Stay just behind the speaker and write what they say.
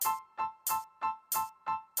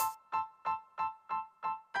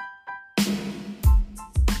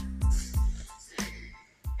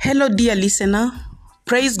Hello, dear listener.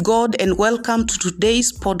 Praise God and welcome to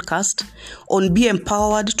today's podcast on Be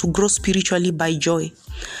Empowered to Grow Spiritually by Joy.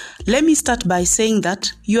 Let me start by saying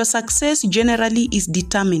that your success generally is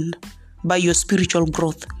determined by your spiritual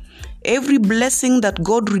growth. Every blessing that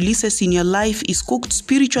God releases in your life is cooked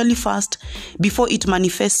spiritually first before it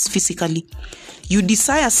manifests physically. You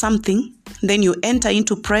desire something, then you enter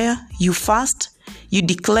into prayer, you fast, you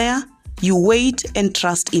declare, you wait and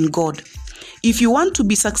trust in God. If you want to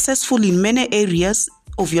be successful in many areas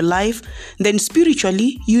of your life, then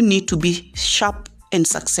spiritually you need to be sharp and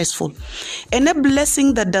successful. And a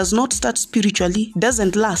blessing that does not start spiritually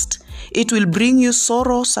doesn't last. It will bring you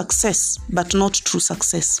sorrow, success, but not true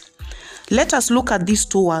success. Let us look at these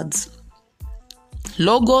two words,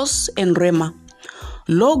 Logos and Rhema.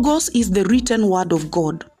 Logos is the written word of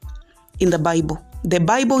God in the Bible. The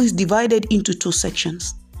Bible is divided into two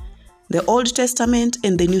sections, the Old Testament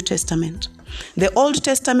and the New Testament. The Old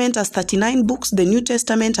Testament has 39 books, the New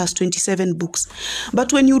Testament has 27 books.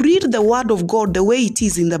 But when you read the word of God the way it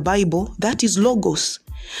is in the Bible, that is Logos.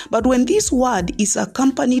 But when this word is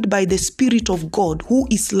accompanied by the Spirit of God, who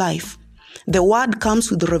is life, the word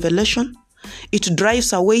comes with revelation. It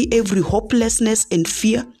drives away every hopelessness and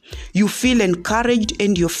fear. You feel encouraged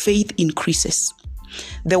and your faith increases.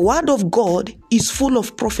 The word of God is full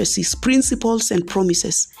of prophecies, principles, and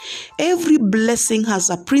promises. Every blessing has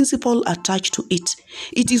a principle attached to it.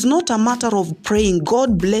 It is not a matter of praying,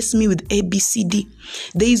 God bless me with ABCD.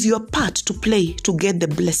 There is your part to play to get the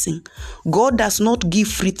blessing. God does not give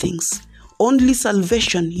free things. Only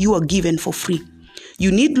salvation you are given for free.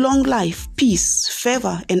 You need long life, peace,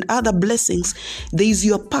 favor, and other blessings. There is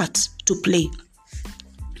your part to play.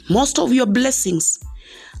 Most of your blessings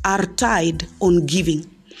are tied on giving.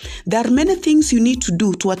 There are many things you need to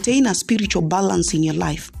do to attain a spiritual balance in your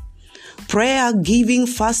life. Prayer, giving,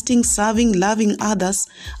 fasting, serving, loving others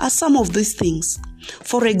are some of these things.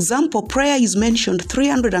 For example, prayer is mentioned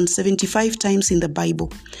 375 times in the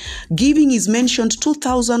Bible. Giving is mentioned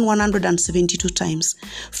 2,172 times.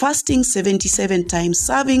 Fasting 77 times.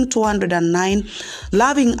 Serving 209.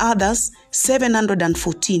 Loving others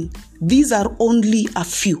 714. These are only a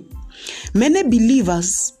few. Many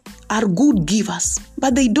believers are good givers,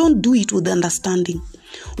 but they don't do it with understanding.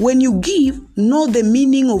 When you give, know the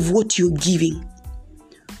meaning of what you're giving,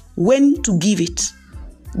 when to give it,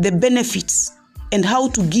 the benefits, and how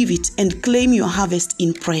to give it and claim your harvest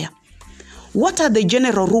in prayer. What are the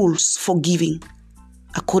general rules for giving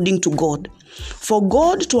according to God? For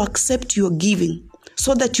God to accept your giving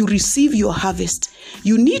so that you receive your harvest,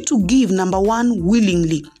 you need to give, number one,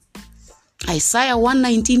 willingly. Isaiah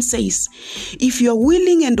 1:19 says, if you are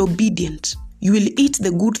willing and obedient, you will eat the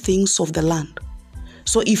good things of the land.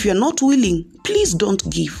 So if you're not willing, please don't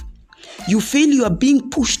give. You feel you are being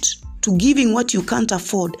pushed to giving what you can't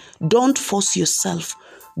afford. Don't force yourself.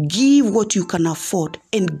 Give what you can afford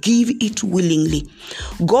and give it willingly.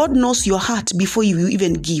 God knows your heart before you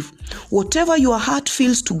even give. Whatever your heart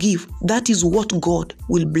feels to give, that is what God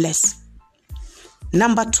will bless.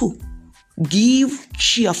 Number two, give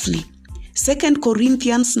cheerfully. 2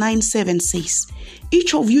 Corinthians 9:7 says,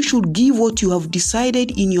 each of you should give what you have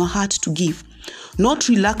decided in your heart to give, not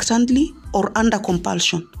reluctantly or under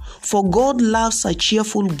compulsion, for God loves a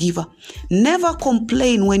cheerful giver. Never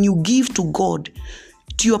complain when you give to God,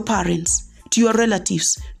 to your parents, to your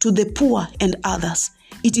relatives, to the poor and others.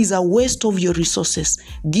 It is a waste of your resources.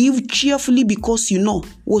 Give cheerfully because you know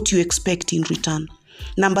what you expect in return.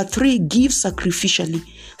 Number three, give sacrificially.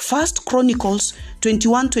 1 Chronicles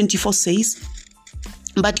 21:24 says,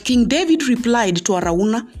 but King David replied to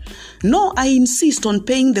Araunah, no, I insist on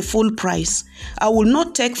paying the full price. I will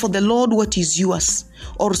not take for the Lord what is yours,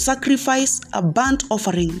 or sacrifice a burnt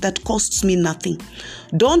offering that costs me nothing.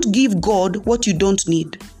 Don't give God what you don't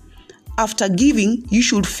need. After giving, you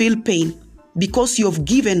should feel pain because you have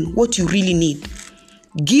given what you really need.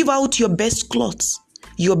 Give out your best clothes,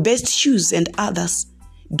 your best shoes and others.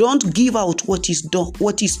 Don't give out what is torn,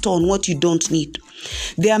 what you don't need.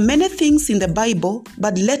 There are many things in the Bible,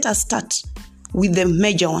 but let us start with the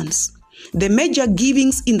major ones. The major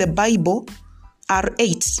givings in the Bible are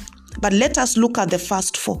 8, but let us look at the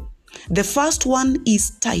first 4. The first one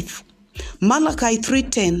is tithe. Malachi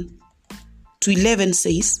 3:10-11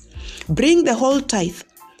 says, bring the whole tithe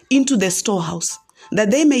into the storehouse,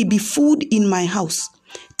 that there may be food in my house.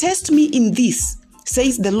 Test me in this,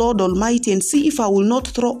 says the Lord Almighty, and see if I will not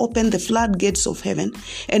throw open the floodgates of heaven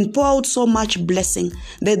and pour out so much blessing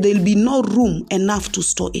that there will be no room enough to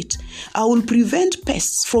store it. I will prevent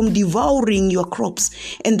pests from devouring your crops,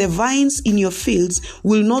 and the vines in your fields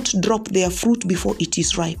will not drop their fruit before it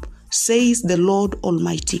is ripe, says the Lord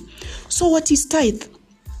Almighty. So what is tithe?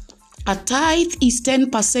 A tithe is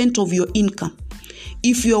 10% of your income.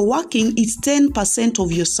 If you're working, it's 10%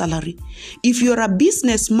 of your salary. If you're a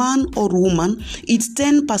businessman or woman, it's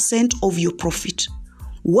 10% of your profit.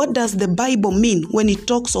 What does the Bible mean when it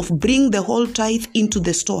talks of bring the whole tithe into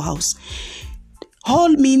the storehouse?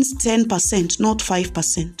 Whole means 10%, not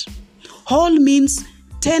 5%. Whole means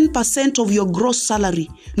 10% of your gross salary,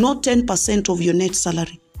 not 10% of your net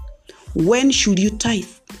salary. When should you tithe?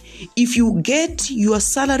 If you get your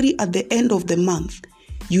salary at the end of the month,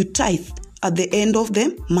 you tithe at the end of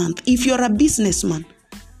the month. If you're a businessman,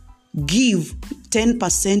 give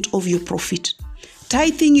 10% of your profit.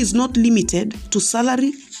 Tithing is not limited to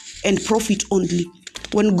salary and profit only.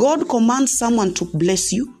 When God commands someone to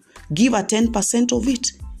bless you, give a 10% of it.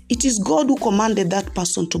 It is God who commanded that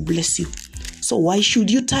person to bless you. So why should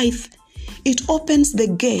you tithe? It opens the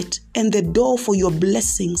gate and the door for your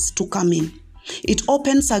blessings to come in. It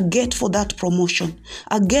opens a gate for that promotion,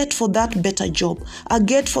 a gate for that better job, a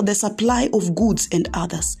gate for the supply of goods and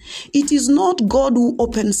others. It is not God who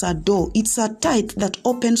opens a door. It's a tithe that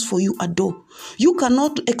opens for you a door. You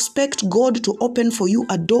cannot expect God to open for you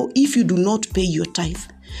a door if you do not pay your tithe.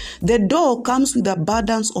 The door comes with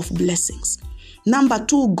abundance of blessings. Number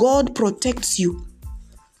 2, God protects you,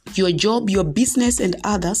 your job, your business, and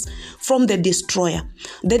others from the destroyer.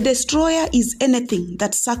 The destroyer is anything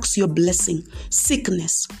that sucks your blessing: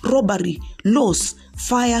 sickness, robbery, loss,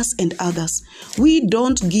 fires, and others. We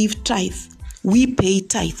don't give tithe, we pay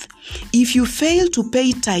tithe. If you fail to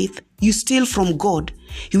pay tithe, you steal from God.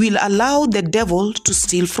 He will allow the devil to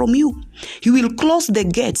steal from you. He will close the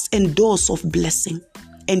gates and doors of blessing,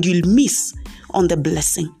 and you'll miss on the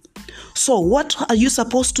blessing. So what are you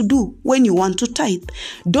supposed to do when you want to tithe?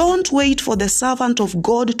 Don't wait for the servant of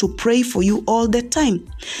God to pray for you all the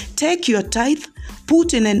time. Take your tithe,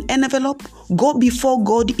 put in an envelope, go before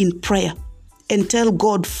God in prayer, and tell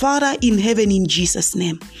God, Father in heaven, in Jesus'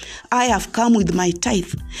 name, I have come with my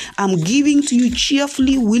tithe. I'm giving to you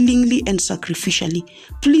cheerfully, willingly, and sacrificially.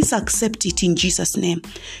 Please accept it in Jesus' name.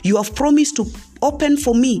 You have promised to open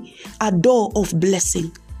for me a door of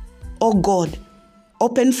blessing. Oh God,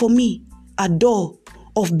 open for me a door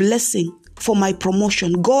of blessing for my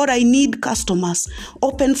promotion. God, I need customers.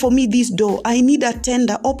 Open for me this door. I need a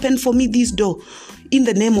tender. Open for me this door. In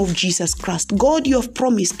the name of Jesus Christ. God, you have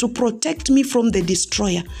promised to protect me from the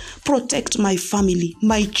destroyer. Protect my family,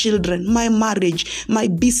 my children, my marriage, my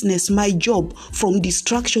business, my job from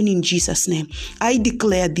destruction in Jesus' name. I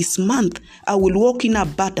declare this month I will walk in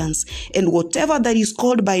abundance, and whatever that is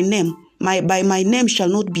called by name, by my name shall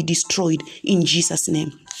not be destroyed in Jesus'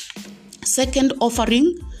 name. Second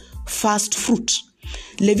offering, first fruit.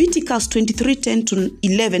 Leviticus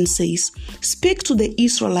 23:10-11 says, Speak to the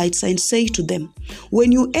Israelites and say to them,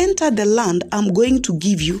 when you enter the land I'm going to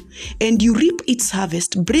give you, and you reap its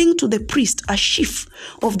harvest, bring to the priest a sheaf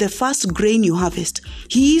of the first grain you harvest.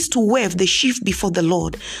 He is to wave the sheaf before the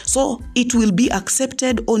Lord, so it will be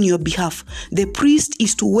accepted on your behalf. The priest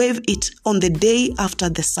is to wave it on the day after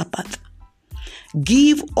the Sabbath.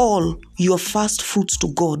 Give all your first fruits to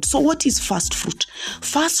God. So what is first fruit?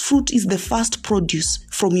 First fruit is the first produce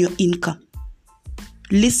from your income.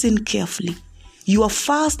 Listen carefully. Your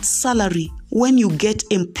first salary when you get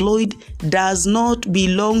employed does not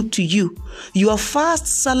belong to you. Your first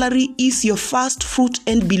salary is your first fruit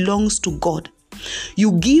and belongs to God.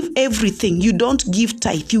 You give everything. You don't give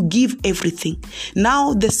tithe. You give everything.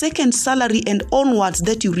 Now, the second salary and onwards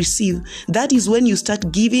that you receive, that is when you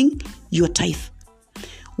start giving your tithe.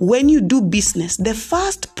 When you do business, the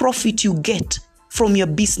first profit you get from your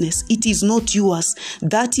business, it is not yours.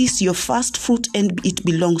 That is your first fruit and it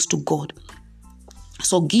belongs to God.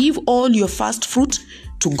 So give all your first fruit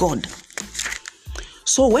to God.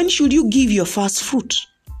 So when should you give your first fruit?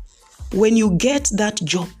 When you get that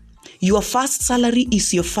job. Your first salary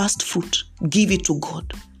is your first fruit. Give it to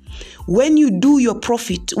God. When you do your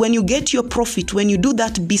profit, when you get your profit, when you do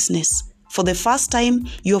that business for the first time,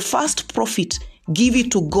 your first profit, give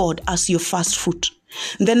it to God as your first fruit.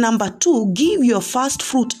 Then number 2, give your first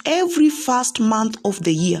fruit every first month of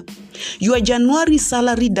the year. Your January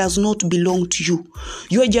salary does not belong to you.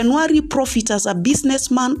 Your January profit as a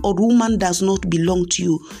businessman or woman does not belong to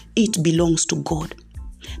you. It belongs to God.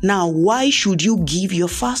 Now, why should you give your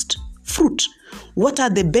first fruit? What are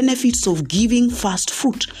the benefits of giving first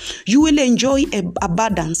fruit? You will enjoy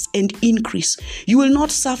abundance and increase. You will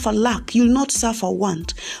not suffer lack. You will not suffer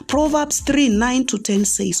want. Proverbs 3:9-10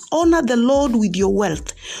 says, honor the Lord with your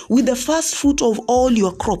wealth, with the first fruit of all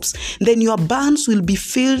your crops. Then your barns will be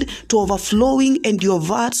filled to overflowing, and your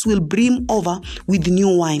vats will brim over with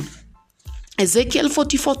new wine. Ezekiel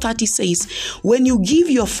 44:30 says, when you give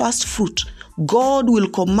your first fruit, God will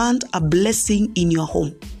command a blessing in your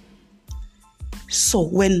home. So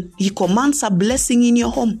when He commands a blessing in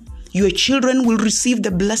your home, your children will receive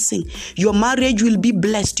the blessing. Your marriage will be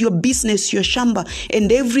blessed. Your business, your shamba,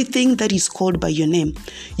 and everything that is called by your name.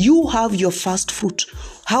 You have your first fruit.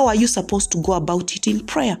 How are you supposed to go about it? In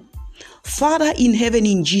prayer. Father in heaven,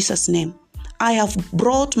 in Jesus' name, I have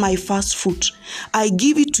brought my first fruit. I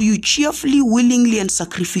give it to you cheerfully, willingly, and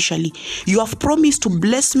sacrificially. You have promised to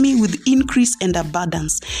bless me with increase and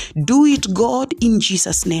abundance. Do it, God, in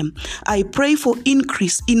Jesus' name. I pray for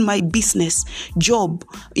increase in my business, job,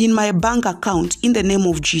 in my bank account, in the name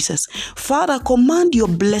of Jesus. Father, command your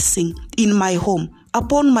blessing in my home,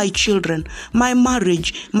 upon my children, my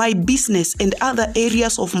marriage, my business, and other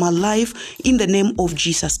areas of my life, in the name of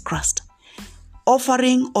Jesus Christ.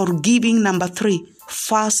 Offering or giving number 3,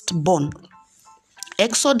 firstborn.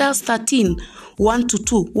 Exodus 13,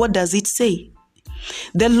 1-2. What does it say?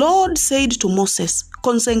 The Lord said to Moses,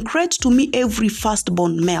 consecrate to me every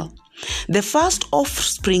firstborn male. The first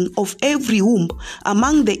offspring of every womb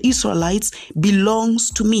among the Israelites belongs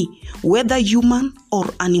to me, whether human or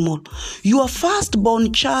animal. Your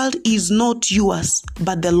firstborn child is not yours,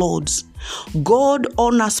 but the Lord's. God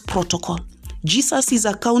honors protocol. Jesus is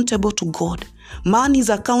accountable to God. Man is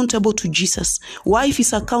accountable to Jesus. Wife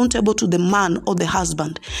is accountable to the man or the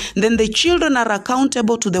husband. Then the children are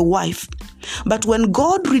accountable to the wife. But when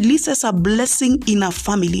God releases a blessing in a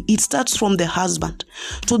family, it starts from the husband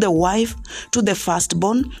to the wife, to the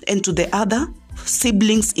firstborn, and to the other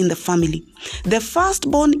siblings in the family. The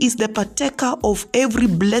firstborn is the partaker of every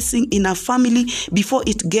blessing in a family before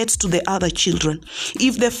it gets to the other children.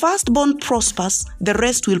 If the firstborn prospers, the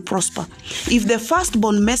rest will prosper. If the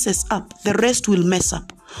firstborn messes up, the rest will mess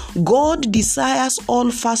up. God desires all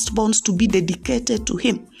firstborns to be dedicated to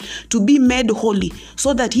Him, to be made holy,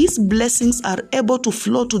 so that His blessings are able to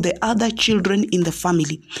flow to the other children in the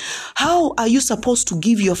family. How are you supposed to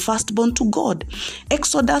give your firstborn to God?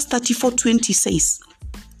 Exodus 34:20 says,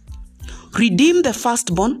 redeem the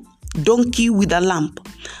firstborn donkey with a lamb,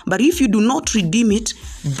 but if you do not redeem it,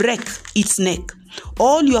 break its neck.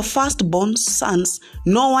 All your firstborn sons,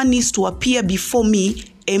 no one is to appear before me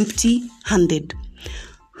empty-handed.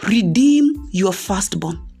 Redeem your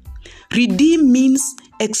firstborn. Redeem means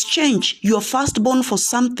exchange your firstborn for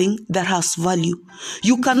something that has value.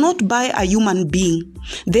 You cannot buy a human being.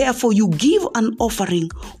 Therefore, you give an offering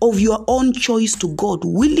of your own choice to God,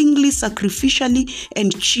 willingly, sacrificially,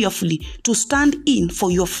 and cheerfully, to stand in for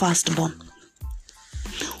your firstborn.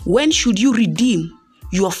 When should you redeem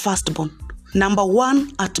your firstborn? Number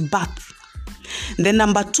 1, at birth. Then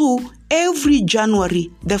number 2, every January,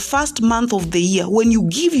 the first month of the year, when you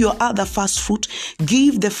give your other first fruit,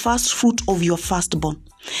 give the first fruit of your firstborn.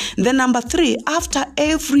 Then number 3, after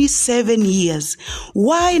every 7 years.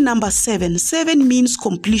 Why number 7? 7 means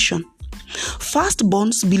completion.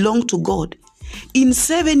 Firstborns belong to God. In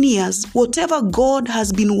 7 years, whatever God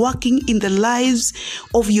has been working in the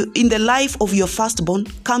life of your firstborn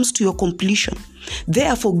comes to your completion.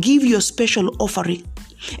 Therefore, give your special offering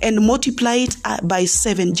and multiply it by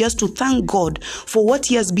 7 just to thank God for what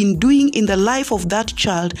He has been doing in the life of that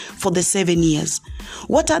child for the 7 years.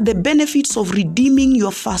 What are the benefits of redeeming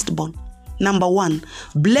your firstborn? Number 1,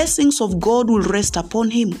 blessings of God will rest upon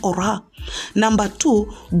him or her. Number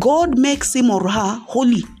 2, God makes him or her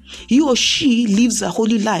holy. He or she lives a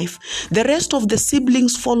holy life. The rest of the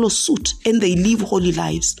siblings follow suit and they live holy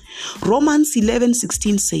lives. Romans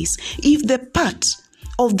 11:16 says, if the part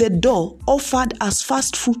of the dough offered as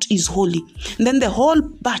first fruit is holy, then the whole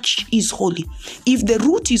batch is holy. If the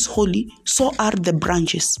root is holy, so are the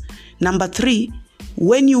branches. Number 3,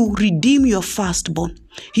 when you redeem your firstborn,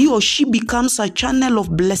 he or she becomes a channel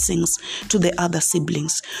of blessings to the other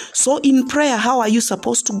siblings. So in prayer, how are you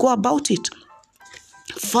supposed to go about it?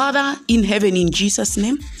 Father in heaven, in Jesus'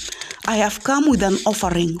 name, I have come with an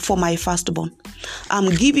offering for my firstborn. I'm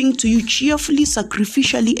giving to you cheerfully,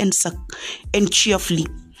 sacrificially, and cheerfully.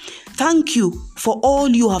 Thank you for all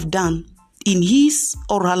you have done in his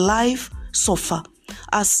or her life so far.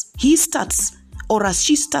 As he starts or as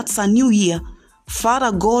she starts a new year,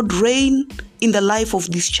 Father God, reign in the life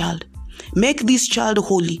of this child. Make this child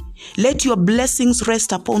holy. Let your blessings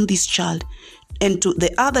rest upon this child and to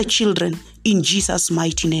the other children in Jesus'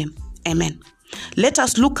 mighty name. Amen. Let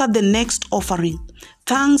us look at the next offering,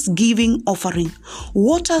 thanksgiving offering.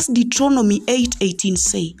 What does Deuteronomy 8:18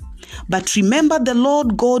 say? But remember the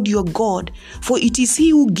Lord God your God, for it is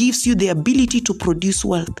he who gives you the ability to produce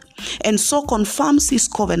wealth, and so confirms his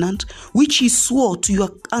covenant, which he swore to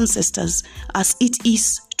your ancestors as it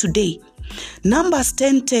is today. Numbers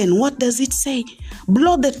 10:10, what does it say?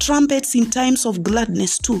 Blow the trumpets in times of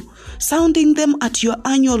gladness too, sounding them at your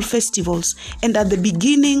annual festivals and at the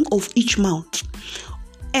beginning of each month.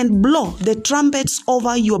 And blow the trumpets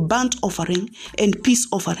over your burnt offering and peace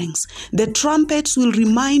offerings. The trumpets will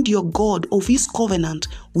remind your God of his covenant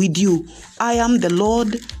with you. I am the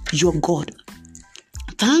Lord your God.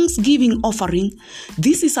 Thanksgiving offering.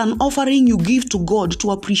 This is an offering you give to God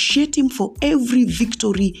to appreciate him for every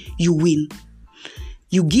victory you win.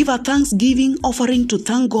 You give a thanksgiving offering to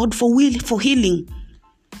thank God for healing,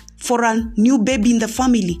 for a new baby in the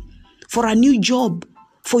family, for a new job,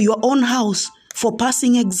 for your own house, for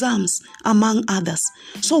passing exams, among others.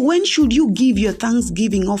 So when should you give your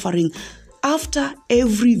thanksgiving offering? After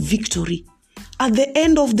every victory. At the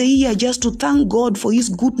end of the year, just to thank God for his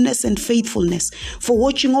goodness and faithfulness, for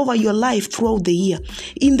watching over your life throughout the year.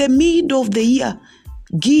 In the mid of the year,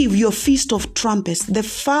 give your Feast of Trumpets, the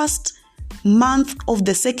first month of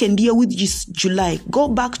the second year, which is July. Go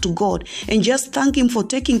back to God and just thank him for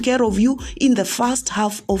taking care of you in the first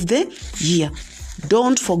half of the year.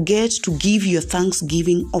 Don't forget to give your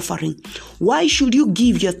thanksgiving offering. Why should you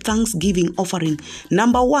give your thanksgiving offering?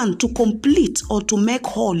 Number 1, to complete or to make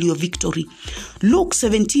whole your victory. Luke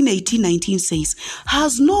 17:18-19 says,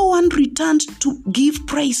 has no one returned to give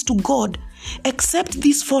praise to God except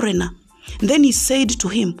this foreigner? Then he said to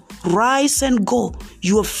him, rise and go,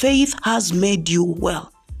 your faith has made you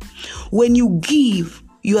well. When you give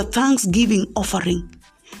your thanksgiving offering,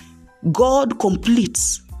 God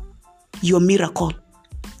completes your miracle.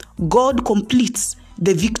 God completes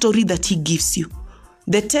the victory that he gives you.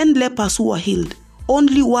 The 10 lepers who were healed,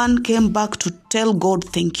 only one came back to tell God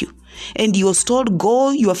thank you. And he was told,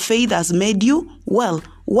 go, your faith has made you well.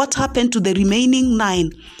 What happened to the remaining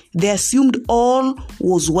 9? They assumed all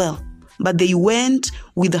was well, but they went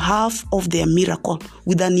with half of their miracle,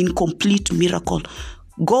 with an incomplete miracle.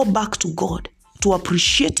 Go back to God to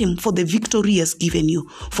appreciate him for the victory he has given you,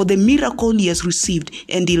 for the miracle he has received,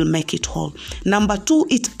 and he'll make it whole. Number 2,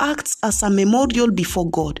 it acts as a memorial before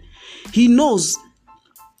God. He knows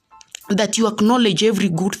that you acknowledge every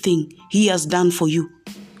good thing he has done for you,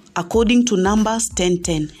 according to Numbers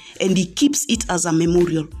 10:10, and he keeps it as a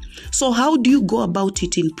memorial. So how do you go about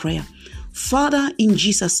it in prayer? Father, in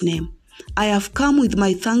Jesus' name, I have come with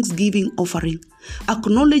my thanksgiving offering,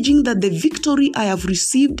 acknowledging that the victory I have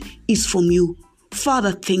received is from you.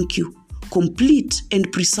 Father, thank you. Complete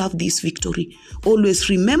and preserve this victory. Always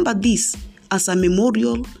remember this as a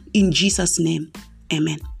memorial in Jesus' name.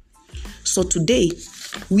 Amen. So today,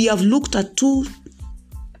 we have looked at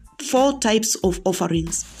 4 types of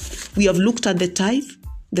offerings. We have looked at the tithe,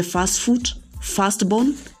 the first fruit,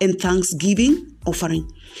 firstborn, and thanksgiving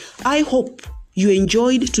offering. I hope you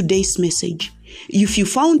enjoyed today's message. If you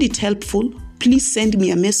found it helpful, please send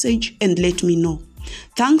me a message and let me know.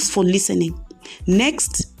 Thanks for listening.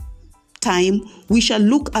 Next time, we shall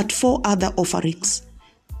look at 4 other offerings: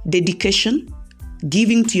 dedication,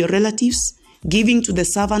 giving to your relatives, giving to the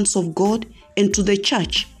servants of God, and to the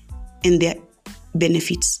church and their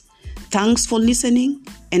benefits. Thanks for listening,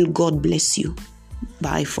 and God bless you.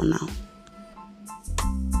 Bye for now.